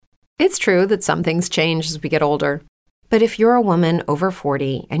It's true that some things change as we get older. But if you're a woman over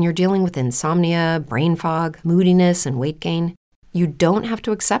 40 and you're dealing with insomnia, brain fog, moodiness, and weight gain, you don't have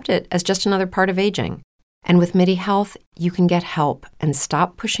to accept it as just another part of aging. And with MIDI Health, you can get help and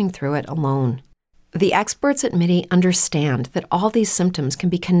stop pushing through it alone. The experts at MIDI understand that all these symptoms can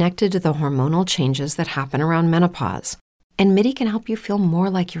be connected to the hormonal changes that happen around menopause, and MIDI can help you feel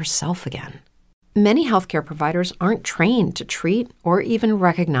more like yourself again. Many healthcare providers aren't trained to treat or even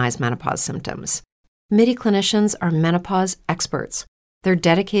recognize menopause symptoms. MIDI clinicians are menopause experts. They're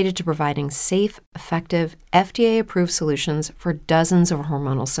dedicated to providing safe, effective, FDA-approved solutions for dozens of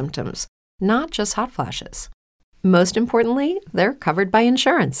hormonal symptoms, not just hot flashes. Most importantly, they're covered by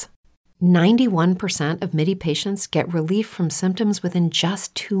insurance. 91% of MIDI patients get relief from symptoms within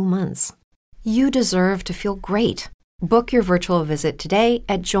just 2 months. You deserve to feel great. Book your virtual visit today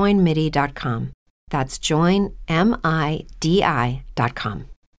at joinmidi.com. That's joinmidi.com.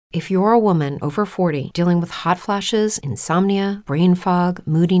 If you're a woman over 40 dealing with hot flashes, insomnia, brain fog,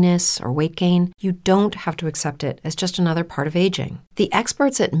 moodiness, or weight gain, you don't have to accept it as just another part of aging. The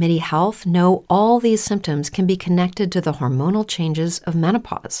experts at MIDI Health know all these symptoms can be connected to the hormonal changes of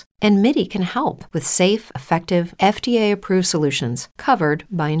menopause, and MIDI can help with safe, effective, FDA-approved solutions covered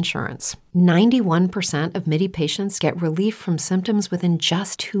by insurance. 91% of MIDI patients get relief from symptoms within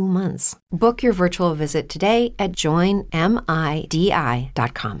just 2 months. Book your virtual visit today at joinmidi.com.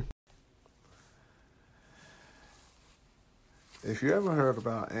 If you ever heard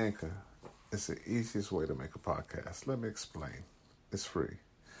about Anchor, it's the easiest way to make a podcast. Let me explain. It's free.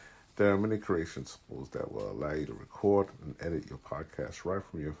 There are many creation tools that will allow you to record and edit your podcast right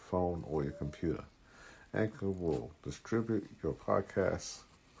from your phone or your computer. Anchor will distribute your podcast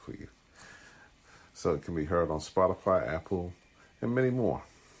for you, so it can be heard on Spotify, Apple, and many more.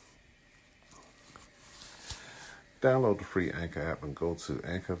 Download the free Anchor app and go to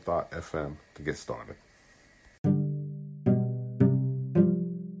anchor.fm to get started.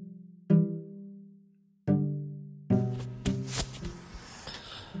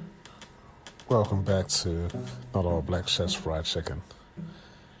 Welcome back to Not All Black Chefs Fried Chicken.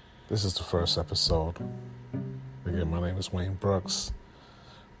 This is the first episode. Again, my name is Wayne Brooks.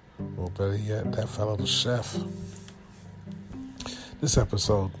 Or better yet, that fellow the chef. This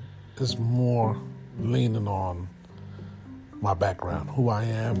episode is more leaning on my background, who I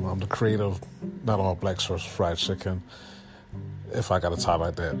am. I'm the creator of Not All Black Chefs Fried Chicken. If I got a title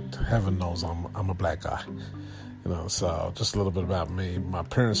like that, heaven knows I'm a black guy. So just a little bit about me. My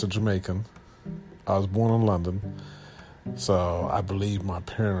parents are Jamaican. I was born in London, so I believe my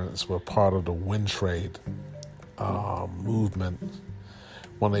parents were part of the wind trade movement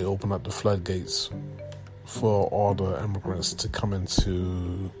when they opened up the floodgates for all the immigrants to come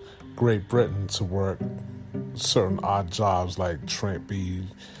into Great Britain to work certain odd jobs like train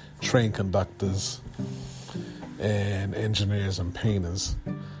conductors and engineers and painters,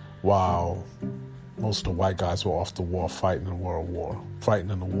 while most of the white guys were off the war fighting in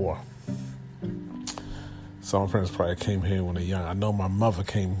the war. So my parents probably came here when they were young. I know my mother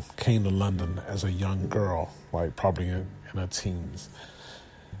came to London as a young girl, like probably in her teens.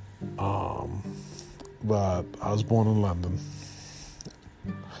 But I was born in London,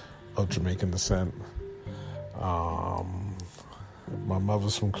 of Jamaican descent. My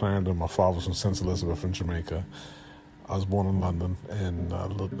mother's from Clarendon, my father's from St. Elizabeth in Jamaica. I was born in London in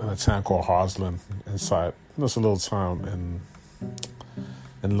a town called Harslyn, inside just a little town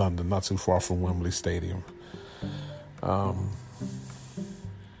in London, not too far from Wembley Stadium.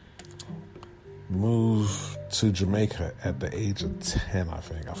 Moved to Jamaica at the age of 10, I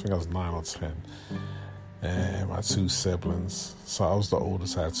think I was 9 or 10, and my 2 siblings, so I was the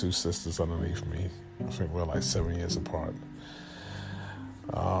oldest. I had 2 sisters underneath me. I think we're like 7 years apart.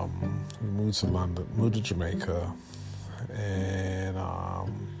 We moved to Jamaica, and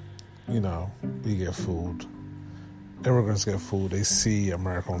we get food. Immigrants get food. They see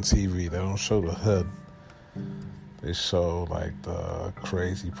America on TV. They don't show the hood. They show like the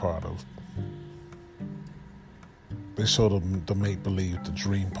crazy part of. They show the make believe, the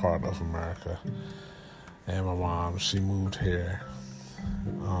dream part of America. And my mom, she moved here,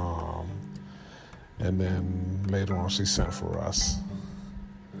 and then later on she sent for us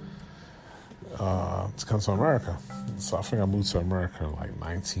to come to America. So I think I moved to America in like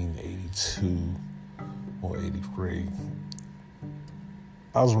 1982 or 83.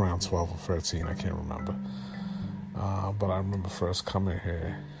 I was around 12 or 13, I can't remember. But I remember first coming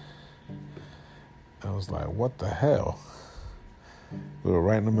here, I was like, what the hell? We were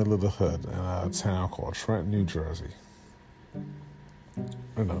right in the middle of the hood in a town called Trenton, New Jersey.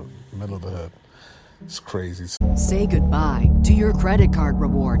 In the middle of the hood. It's crazy. Say goodbye to your credit card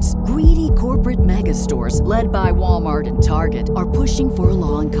rewards. Greedy corporate mega stores, led by Walmart and Target, are pushing for a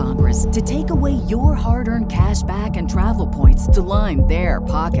law in Congress to take away your hard-earned cash back and travel points to line their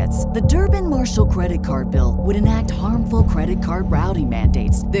pockets. The Durbin-Marshall credit card bill would enact harmful credit card routing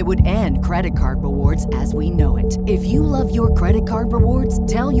mandates that would end credit card rewards as we know it. If you love your credit card rewards,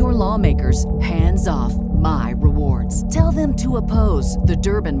 tell your lawmakers, hands off my rewards. Tell them to oppose the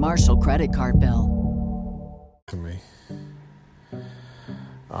Durbin-Marshall credit card bill. To me,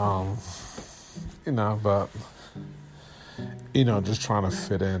 but just trying to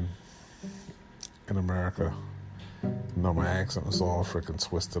fit in America. My accent was all freaking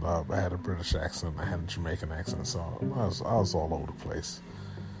twisted up. I had a British accent, I had a Jamaican accent, so I was all over the place.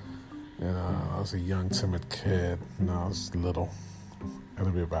 I was a young, timid kid. I was little. I had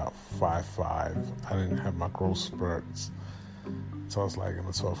to be about 5'5". I didn't have my growth spurts until I was like in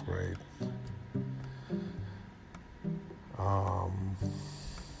the 12th grade.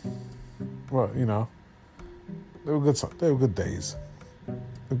 Well, they were good. They were good days,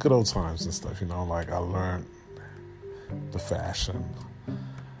 good old times and stuff. Like I learned the fashion.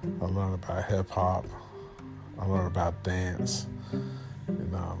 I learned about hip hop. I learned about dance.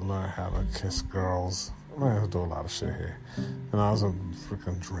 I learned how to kiss girls. I learned how to do a lot of shit here. And I was a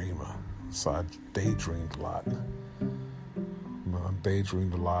freaking dreamer, so I daydreamed a lot. I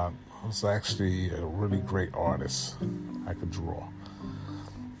daydreamed a lot. I was actually a really great artist. I could draw.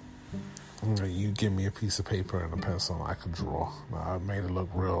 You give me a piece of paper and a pencil, and I could draw. I made it look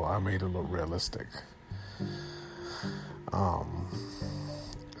real. I made it look realistic.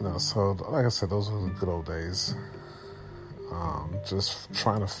 So like I said, those were the good old days. Just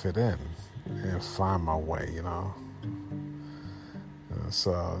trying to fit in and find my way.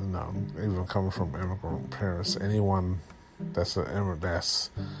 So even coming from immigrant parents, anyone that's a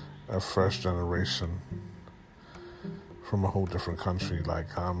first generation from a whole different country.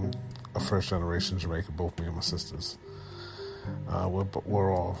 Like I'm a first generation Jamaican, both me and my sisters.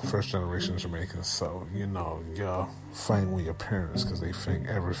 We're all first generation Jamaicans, so you're fighting with your parents because they think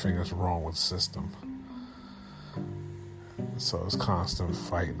everything is wrong with the system. So it's constant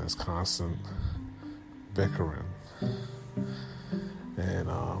fighting, it's constant bickering, and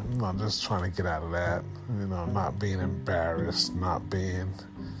just trying to get out of that. Not being embarrassed,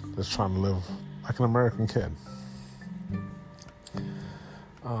 just trying to live like an American kid.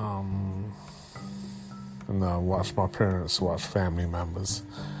 Watch my parents, watch family members,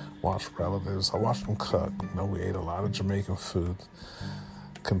 watch relatives. I watched them cook. We ate a lot of Jamaican food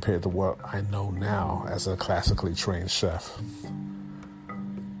compared to what I know now as a classically trained chef.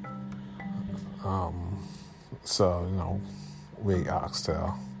 We ate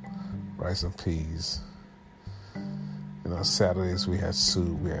oxtail, rice and peas. Saturdays we had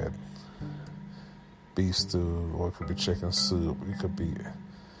soup. We had beef stew, or it could be chicken soup. It could be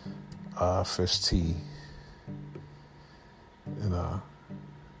fish tea.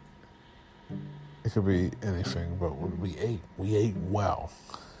 It could be anything, but we ate well.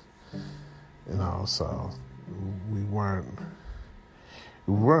 So we were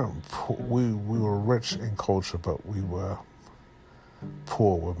rich in culture, but we were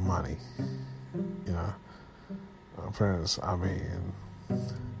poor with money. Our parents,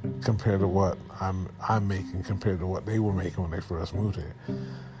 compared to what I'm making, compared to what they were making when they first moved here,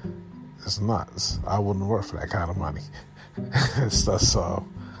 it's nuts. I wouldn't work for that kind of money.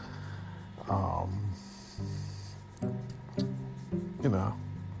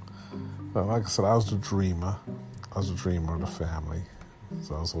 But like I said, I was the dreamer. I was the dreamer of the family.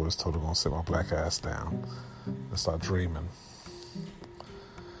 So I was always told I'm going to sit my black ass down and start dreaming.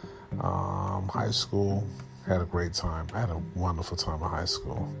 High school, had a great time. I had a wonderful time in high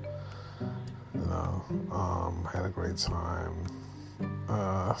school. Had a great time.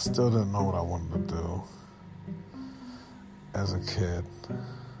 Still didn't know what I wanted to do as a kid.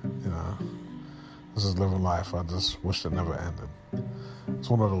 This is living life. I just wish it never ended. It's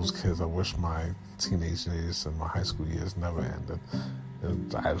one of those kids I wish my teenage years and my high school years never ended.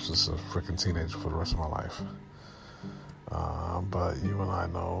 I was just a freaking teenager for the rest of my life. But you and I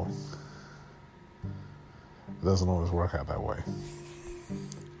know it doesn't always work out that way.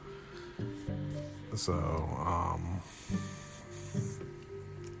 So,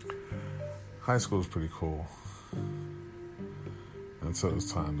 high school was pretty cool until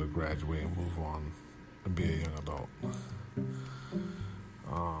it's time to graduate and move on and be a young adult.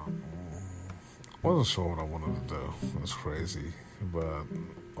 Wasn't sure what I wanted to do. It was crazy, but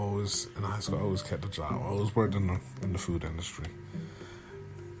always in high school, I always kept a job. I always worked in the food industry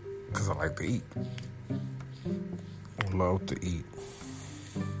because I like to eat. I love to eat.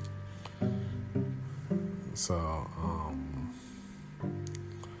 So,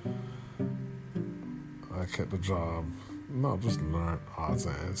 I kept the job. No, just learned odds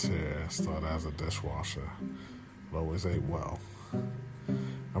and ends here. Started as a dishwasher. But always ate well. I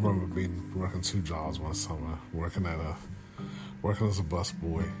remember working 2 jobs one summer, working as a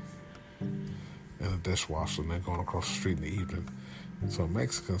busboy and a dishwasher, and then going across the street in the evening to a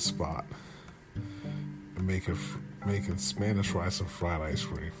Mexican spot and making Spanish rice and fried ice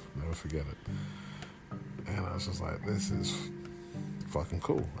cream. Never forget it. And I was just like, this is fucking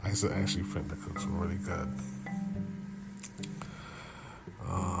cool. I used to actually think the cooks were really good.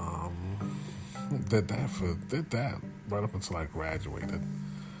 Did that right up until I graduated,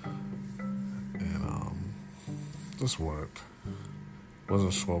 and just worked.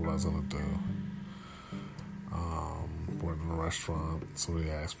 Wasn't sure what I was gonna do. Worked in a restaurant. Somebody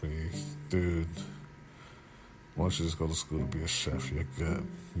asked me, dude, why don't you just go to school to be a chef? You're good.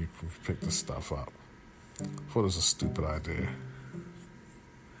 You can pick this stuff up. I thought it was a stupid idea,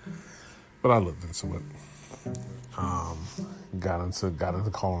 but I looked into it. Got into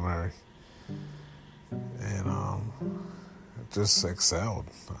culinary, and just excelled.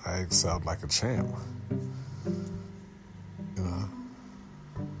 I excelled like a champ. You know,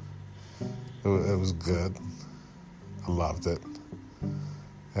 it was good. I loved it.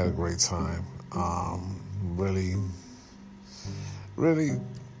 Had a great time. Really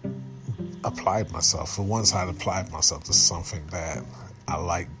applied myself. For once, I applied myself to something that I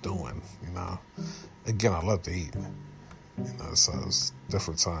like doing. You know, again, I love to eat. You know, so it's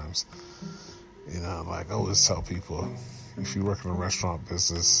different times. You know, like I always tell people, if you work in a restaurant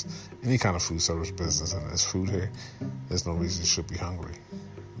business, any kind of food service business, and there's food here, there's no reason you should be hungry,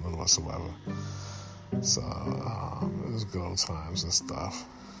 none whatsoever. So it was good old times and stuff.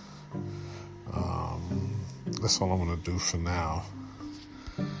 That's all I'm gonna do for now,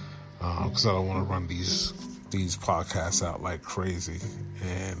 because I don't want to run these podcasts out like crazy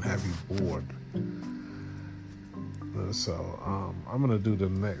and have you bored. So I'm going to do the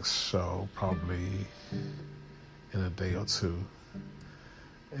next show probably in a day or two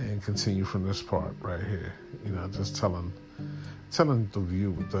and continue from this part right here. You know, just telling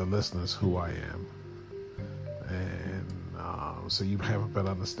the listeners who I am. And so you have a better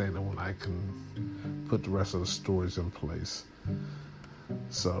understanding when I can put the rest of the stories in place.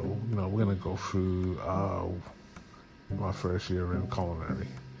 So, you know, we're going to go through my first year in culinary.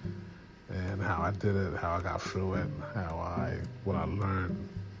 And how I did it, how I got through it, what I learned,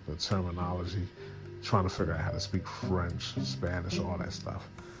 the terminology, trying to figure out how to speak French, Spanish, all that stuff.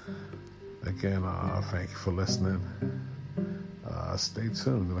 Again, thank you for listening. Stay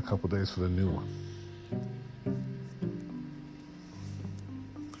tuned in a couple days for the new one.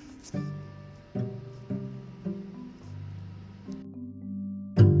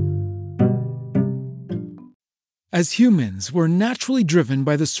 As humans, we're naturally driven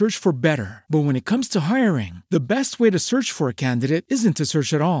by the search for better. But when it comes to hiring, the best way to search for a candidate isn't to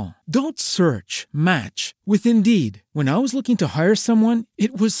search at all. Don't search, match with Indeed. When I was looking to hire someone,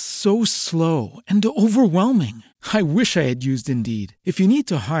 it was so slow and overwhelming. I wish I had used Indeed. If you need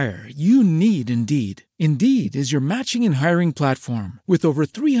to hire, you need Indeed. Indeed is your matching and hiring platform with over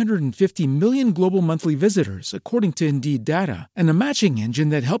 350 million global monthly visitors, according to Indeed data, and a matching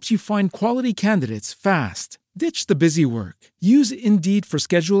engine that helps you find quality candidates fast. Ditch the busy work. Use Indeed for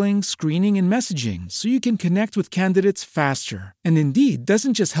scheduling, screening, and messaging so you can connect with candidates faster. And Indeed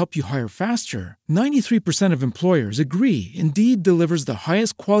doesn't just help you hire faster. 93% of employers agree Indeed delivers the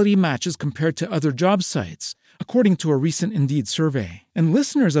highest quality matches compared to other job sites, according to a recent Indeed survey. And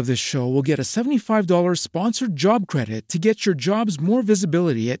listeners of this show will get a $75 sponsored job credit to get your jobs more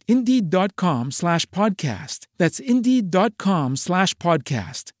visibility at Indeed.com/podcast. That's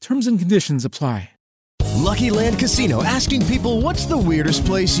Indeed.com/podcast. Terms and conditions apply. Lucky Land Casino, asking people, what's the weirdest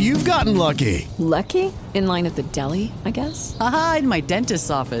place you've gotten lucky? Lucky? In line at the deli, I guess? Aha, in my dentist's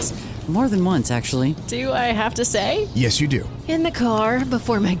office. More than once, actually. Do I have to say? Yes, you do. In the car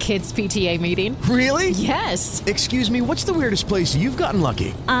before my kids' PTA meeting. Really? Yes. Excuse me, what's the weirdest place you've gotten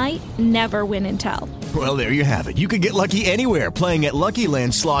lucky? I never win and tell. Well, there you have it. You can get lucky anywhere, playing at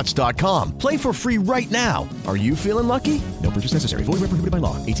LuckyLandSlots.com. Play for free right now. Are you feeling lucky? No purchase necessary. Void where prohibited by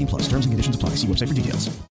law. 18+. Terms and conditions apply. See website for details.